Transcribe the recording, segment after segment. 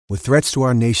With threats to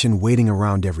our nation waiting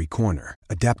around every corner,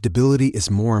 adaptability is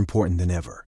more important than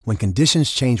ever. When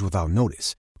conditions change without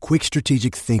notice, quick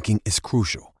strategic thinking is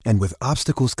crucial. And with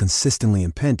obstacles consistently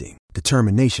impending,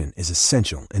 determination is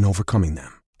essential in overcoming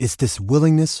them. It's this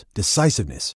willingness,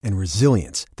 decisiveness, and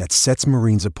resilience that sets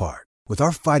Marines apart. With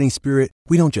our fighting spirit,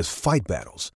 we don't just fight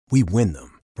battles, we win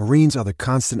them. Marines are the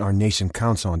constant our nation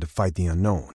counts on to fight the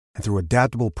unknown. And through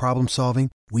adaptable problem solving,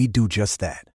 we do just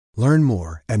that. Learn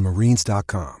more at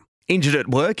marines.com. Injured at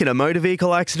work in a motor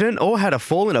vehicle accident or had a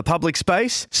fall in a public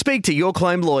space? Speak to Your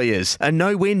Claim Lawyers, a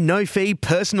no-win, no-fee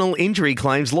personal injury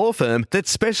claims law firm that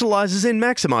specialises in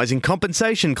maximising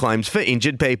compensation claims for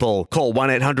injured people. Call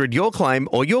 1-800-YOUR-CLAIM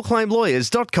or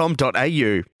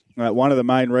yourclaimlawyers.com.au. One of the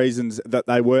main reasons that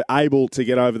they were able to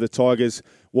get over the Tigers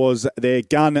was their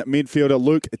gun midfielder,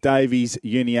 Luke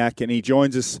Davies-Uniacke, and he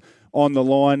joins us on the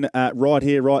line right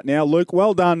here, right now. Luke,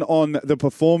 well done on the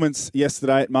performance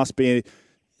yesterday. It must be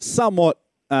somewhat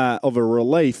of a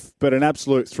relief, but an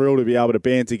absolute thrill to be able to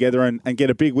band together and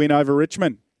get a big win over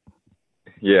Richmond.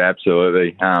 Yeah,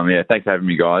 absolutely. Thanks for having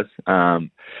me, guys.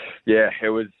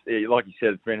 It was, like you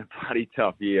said, it's been a bloody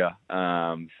tough year.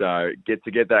 So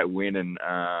get that win and,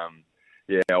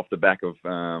 off the back of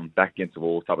back against the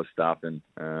wall type of stuff. And,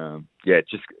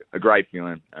 just a great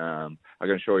feeling. I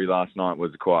can assure you last night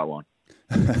was a quiet one.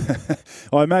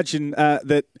 I imagine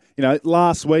that,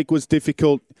 last week was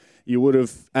difficult. You would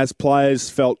have, as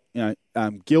players, felt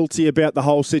guilty about the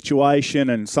whole situation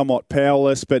and somewhat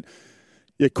powerless, but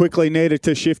you quickly needed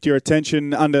to shift your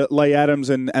attention under Lee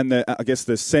Adams and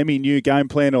the semi-new game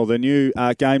plan or the new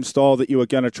game style that you were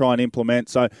going to try and implement.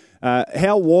 So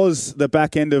how was the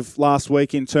back end of last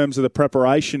week in terms of the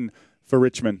preparation for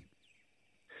Richmond?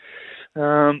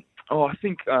 I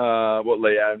think what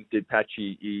Lee Adams did,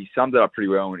 Patchy, he summed it up pretty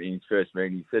well in his first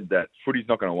meeting. He said that footy's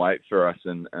not going to wait for us,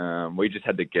 and we just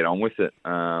had to get on with it.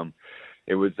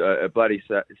 It was a bloody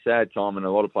sad time, and a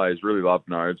lot of players really loved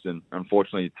Nobes, and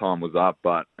unfortunately time was up.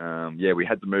 But, we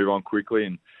had to move on quickly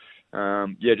and,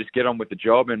 just get on with the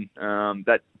job. And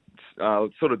that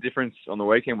sort of difference on the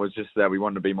weekend was just that we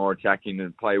wanted to be more attacking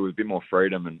and play with a bit more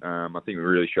freedom, and I think we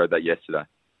really showed that yesterday.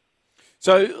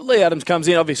 So Lee Adams comes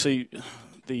in, obviously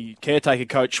the caretaker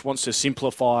coach wants to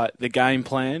simplify the game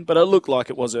plan, but it looked like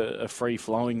it was a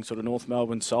free-flowing sort of North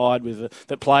Melbourne side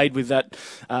that played with that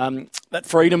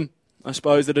freedom, I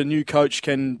suppose, that a new coach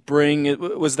can bring.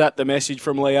 Was that the message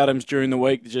from Lee Adams during the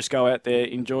week, to just go out there,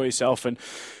 enjoy yourself and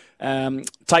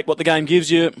take what the game gives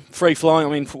you, free-flowing? I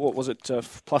mean, what was it,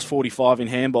 plus 45 in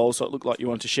handball, so it looked like you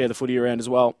wanted to share the footy around as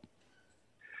well.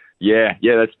 Yeah,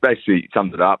 that's basically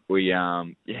sums it up. We,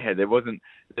 there wasn't...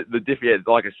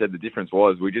 like I said, the difference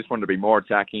was we just wanted to be more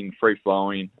attacking,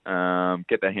 free-flowing,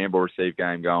 get that handball receive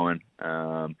game going,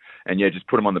 just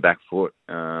put them on the back foot.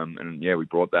 We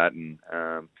brought that, and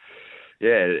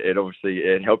it obviously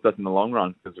helped us in the long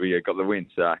run because we got the win.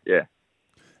 So, yeah.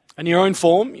 And your own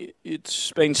form,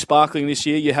 it's been sparkling this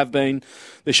year. You have been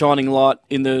the shining light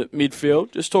in the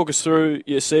midfield. Just talk us through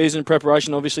your season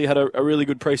preparation. Obviously, you had a really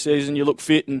good pre-season. You look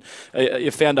fit, and you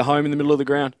found a home in the middle of the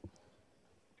ground.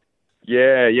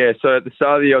 Yeah. So at the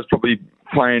start of the year, I was probably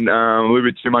playing a little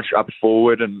bit too much up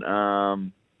forward, and I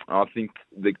think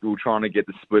that we were trying to get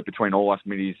the split between all us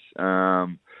middies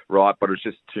right, but it was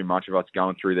just too much of us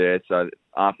going through there. So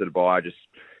after the bye, I just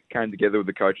came together with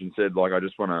the coach and said, I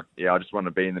just want to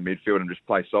be in the midfield and just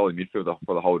play solid midfield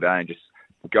for the whole day and just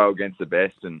go against the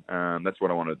best, and that's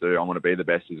what I want to do. I want to be the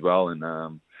best as well, and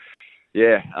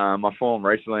my form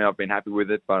recently, I've been happy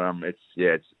with it, but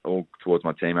it's all towards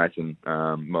my teammates and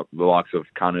the likes of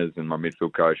Cunners and my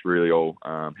midfield coach really all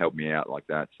helped me out like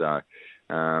that. So,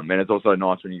 and it's also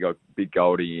nice when you got Big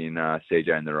Goldie and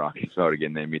CJ in the ruck as well to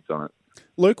get their mitts on it.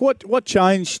 Luke, what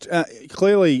changed?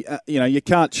 Clearly, you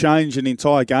can't change an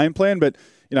entire game plan, but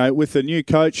with the new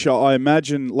coach, I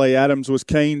imagine Lee Adams was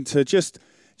keen to just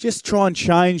try and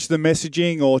change the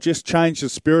messaging or just change the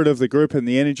spirit of the group and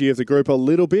the energy of the group a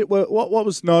little bit. What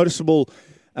was noticeable,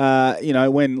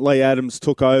 when Lee Adams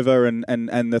took over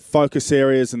and the focus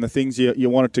areas and the things you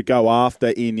wanted to go after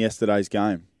in yesterday's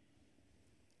game?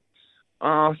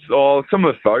 So some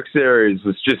of the focus areas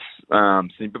was just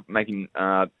simple, making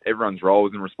everyone's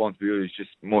roles and responsibilities just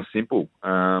more simple.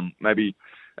 Maybe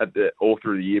all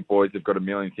through the year, boys have got a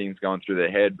million things going through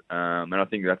their head, and I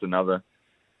think that's another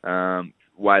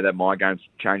way that my game's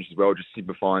changed as well, just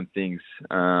simplifying things.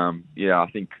 I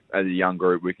think as a young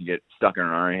group, we can get stuck in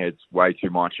our own heads way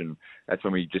too much, and that's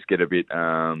when we just get a bit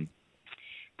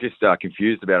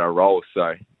confused about our roles.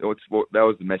 So that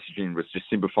was the messaging, was just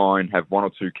simplifying, have one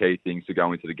or two key things to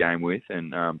go into the game with,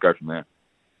 and go from there.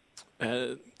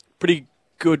 Pretty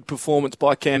good performance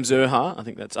by Cam Zurhaar. I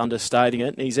think that's understating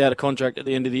it. He's out of contract at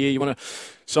the end of the year. You want to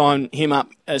sign him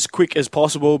up as quick as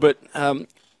possible, but were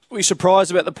you surprised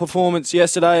about the performance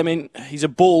yesterday? I mean, he's a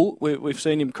bull. We've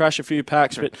seen him crash a few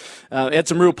packs, but he had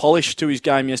some real polish to his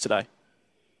game yesterday.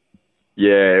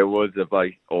 Yeah, it was a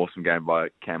awesome game by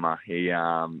Cammer. He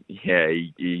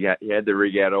had the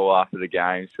rig out all after the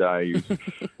game, so he was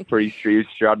he was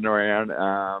strutting around.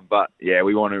 But yeah,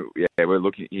 we're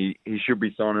looking. He should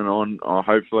be signing on,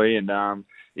 hopefully, and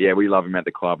we love him at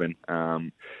the club, and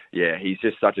he's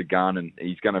just such a gun, and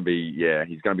he's going to be a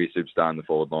superstar in the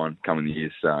forward line coming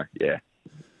years. So yeah.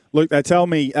 Luke, they tell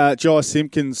me Jai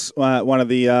Simpkins, one of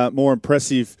the more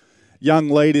impressive young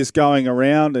leaders going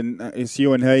around, and it's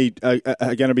you and he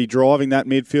are going to be driving that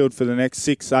midfield for the next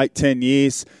 6, 8, 10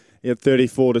 years. He had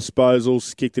 34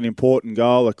 disposals, kicked an important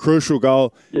goal, a crucial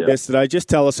goal yesterday. Just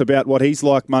tell us about what he's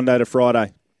like Monday to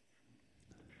Friday.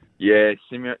 Yeah,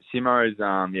 Simo is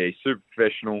he's super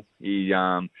professional. He's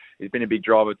been a big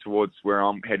driver towards where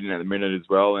I'm heading at the minute as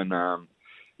well, and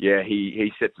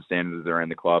he sets the standards around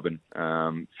the club, and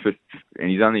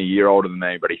he's only a year older than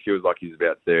me, but he feels like he's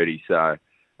about 30. So.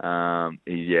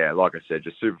 Like I said,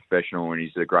 just super professional, and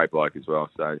he's a great bloke as well.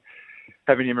 So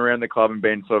having him around the club and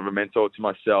being sort of a mentor to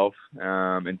myself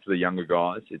and to the younger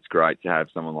guys, it's great to have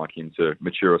someone like him to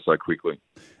mature so quickly.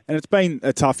 And it's been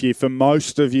a tough year for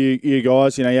most of you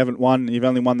guys. You know, you've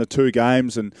only won the 2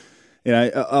 games, and you know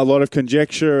a lot of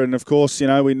conjecture. And of course, you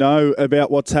know we know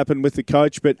about what's happened with the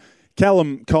coach, but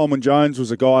Callum Coleman-Jones was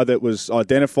a guy that was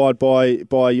identified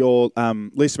by your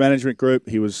list management group.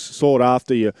 He was sought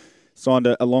after. You signed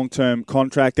a long-term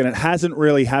contract, and it hasn't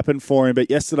really happened for him, but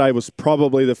yesterday was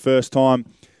probably the first time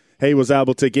he was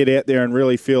able to get out there and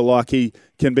really feel like he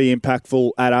can be impactful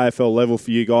at AFL level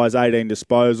for you guys. 18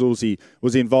 disposals. He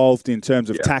was involved in terms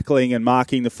of tackling and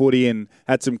marking the footy and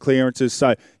had some clearances,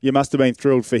 so you must have been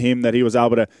thrilled for him that he was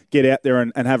able to get out there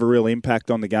and have a real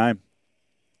impact on the game.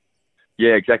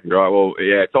 Yeah, exactly right. Well,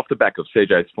 it's off the back of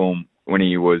CJ's form when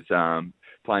he was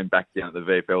playing back down at the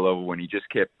VFL level, when he just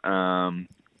kept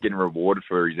getting rewarded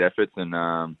for his efforts,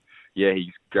 and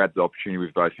he's grabbed the opportunity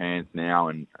with both hands now,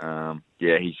 and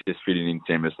he's just fitting in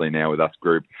seamlessly now with us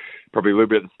group. Probably a little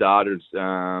bit at the start, it was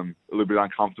a little bit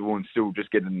uncomfortable and still just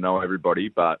getting to know everybody,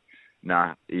 but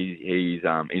he's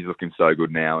looking so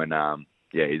good now, and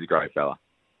he's a great fella.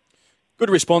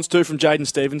 Good response too from Jaden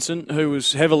Stevenson, who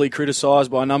was heavily criticised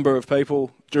by a number of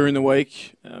people during the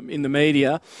week in the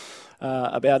media.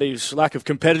 About his lack of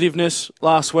competitiveness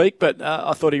last week, but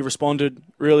I thought he responded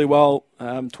really well.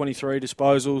 23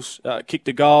 disposals, kicked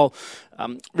a goal,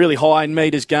 really high in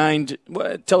metres gained.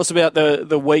 Tell us about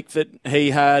the week that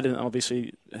he had, and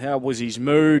obviously how was his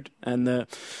mood, and the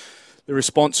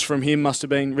response from him must have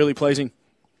been really pleasing.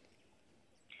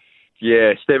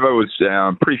 Yeah, Stevo was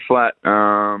pretty flat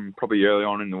probably early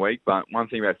on in the week, but one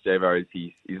thing about Stevo is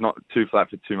he's not too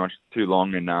flat for too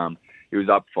long, and he was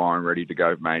up fine, ready to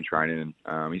go main training.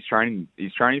 And his training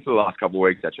for the last couple of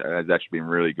weeks has actually been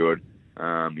really good.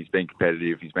 He's been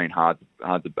competitive. He's been hard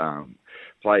to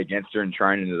play against her in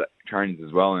trainings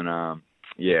as well. And I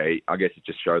guess it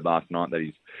just showed last night that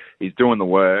he's doing the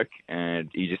work, and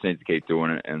he just needs to keep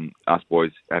doing it. And us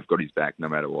boys have got his back no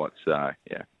matter what. So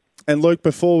yeah. And Luke,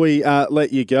 before we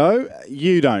let you go,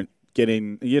 you don't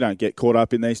get caught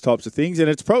up in these types of things, and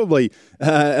it's probably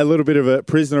a little bit of a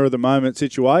prisoner of the moment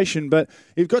situation, but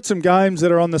you've got some games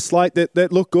that are on the slate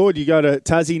that look good. You go to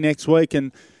Tassie next week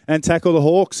and tackle the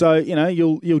Hawks, so you know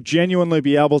you'll genuinely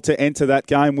be able to enter that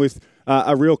game with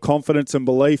a real confidence and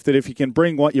belief that if you can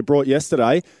bring what you brought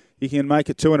yesterday, you can make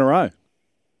it 2 in a row.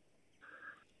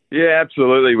 Yeah,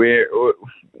 absolutely. We've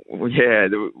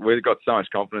got so much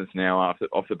confidence now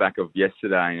off the back of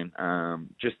yesterday, and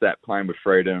just that playing with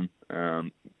freedom,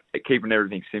 keeping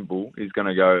everything simple is going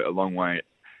to go a long way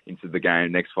into the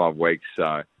game next 5 weeks.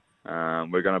 So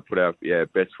we're going to put our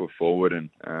best foot forward and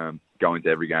go into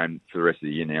every game for the rest of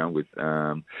the year now with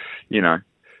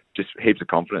just heaps of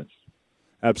confidence.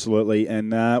 Absolutely,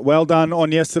 and well done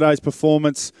on yesterday's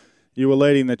performance. You were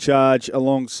leading the charge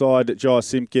alongside Jai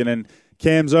Simpkin and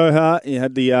Cam Zurhaar. You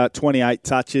had the 28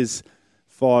 touches,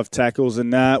 5 tackles,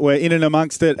 and we're in and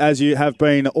amongst it as you have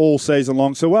been all season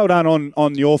long. So well done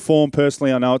on your form.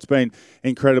 Personally, I know it's been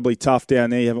incredibly tough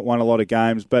down there. You haven't won a lot of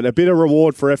games, but a bit of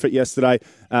reward for effort yesterday.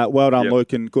 Well done,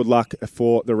 Luke, and good luck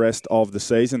for the rest of the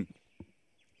season.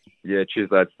 Yeah,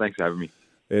 cheers, lads. Thanks for having me.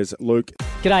 There's Luke.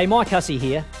 G'day, Mike Hussey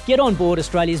here. Get on board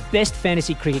Australia's best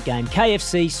fantasy cricket game,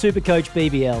 KFC Supercoach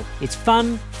BBL. It's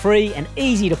fun, free and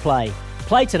easy to play.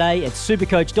 Play today at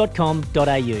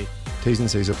supercoach.com.au. T's and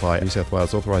C's apply. New South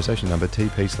Wales authorisation number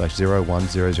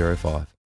TP/01005.